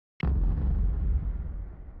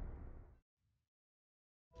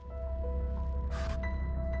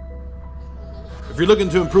If you're looking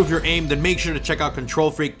to improve your aim, then make sure to check out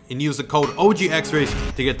Control Freak and use the code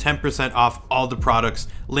OGXRAYZ to get 10% off all the products.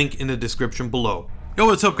 Link in the description below. Yo,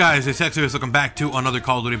 what's up guys, it's XRAYZ. Welcome back to another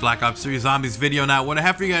Call of Duty Black Ops 3 Zombies video. Now, what I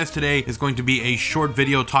have for you guys today is going to be a short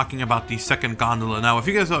video talking about the second gondola. Now, if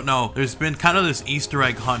you guys don't know, there's been kind of this Easter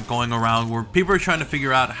egg hunt going around where people are trying to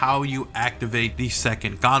figure out how you activate the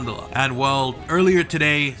second gondola. And well, earlier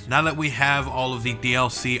today, now that we have all of the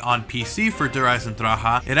DLC on PC for Rayz and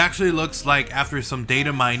Traha, it actually looks like after some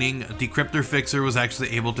data mining, Decryptor Fixer was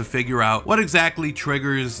actually able to figure out what exactly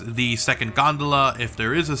triggers the second gondola, if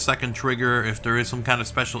there is a second trigger, if there is some kind of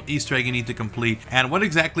special Easter egg you need to complete, and what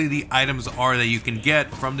exactly the items are that you can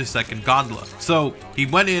get from the second gondola. So he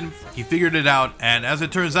went in, he figured it out, and as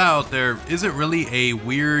it turns out, there isn't really a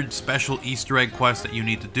weird special Easter egg quest that you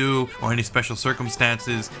need to do or any special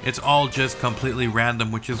circumstances. It's all just completely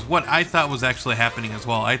random, which is what I thought was actually happening as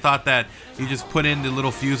well. I thought that you just put in the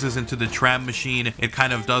little fuses into the tram machine, it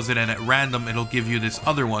kind of does it, and at random it'll give you this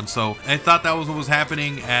other one. So I thought that was what was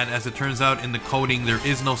happening, and as it turns out in the coding, there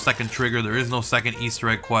is no second trigger, there is no second Easter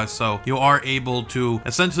egg quest, so you are able to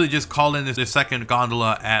essentially just call in the second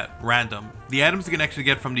gondola at random. The items you can actually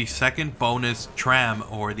get from the second bonus tram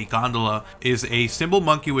or the gondola is a symbol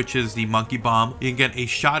monkey, which is the monkey bomb. You can get a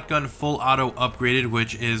shotgun full auto upgraded,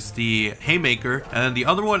 which is the haymaker, and then the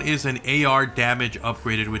other one is an AR damage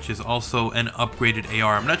upgraded, which is also an upgraded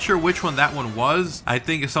AR. I'm not sure which one that one was. I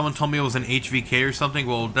think if someone told me it was an HVK or something,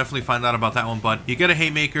 we'll definitely find out about that one. But you get a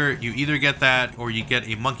haymaker, you either get that or you get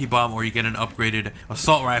a monkey bomb or you get an upgraded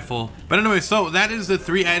assault rifle. But anyway, so that is the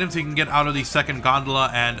 3 items you can get out of the second gondola,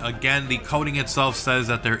 and again, the coding itself says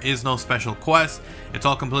that there is no special quest. It's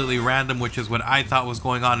all completely random, which is what I thought was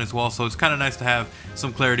going on as well, so it's kind of nice to have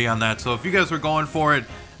some clarity on that. So if you guys were going for it,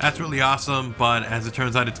 that's really awesome, but as it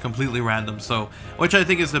turns out, it's completely random, so which I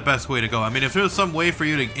think is the best way to go. I mean, if there's some way for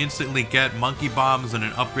you to instantly get monkey bombs and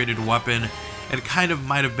an upgraded weapon, it kind of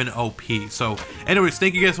might have been OP. So anyways,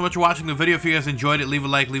 thank you guys so much for watching the video. If you guys enjoyed it, leave a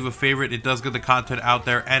like, leave a favorite. It does get the content out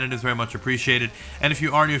there, and it is very much appreciated. And if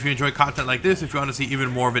you are new, if you enjoy content like this, if you want to see even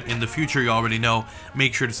more of it in the future, you already know,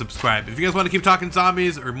 make sure to subscribe. If you guys want to keep talking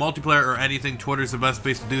zombies or multiplayer or anything, Twitter is the best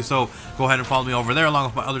place to do so. Go ahead and follow me over there, along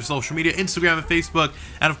with my other social media, Instagram and Facebook.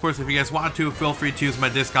 And of course, if you guys want to, feel free to use my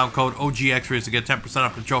discount code OGXRAYZ to get 10%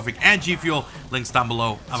 off Control Freak and G Fuel. Links down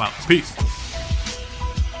below. I'm out. Peace.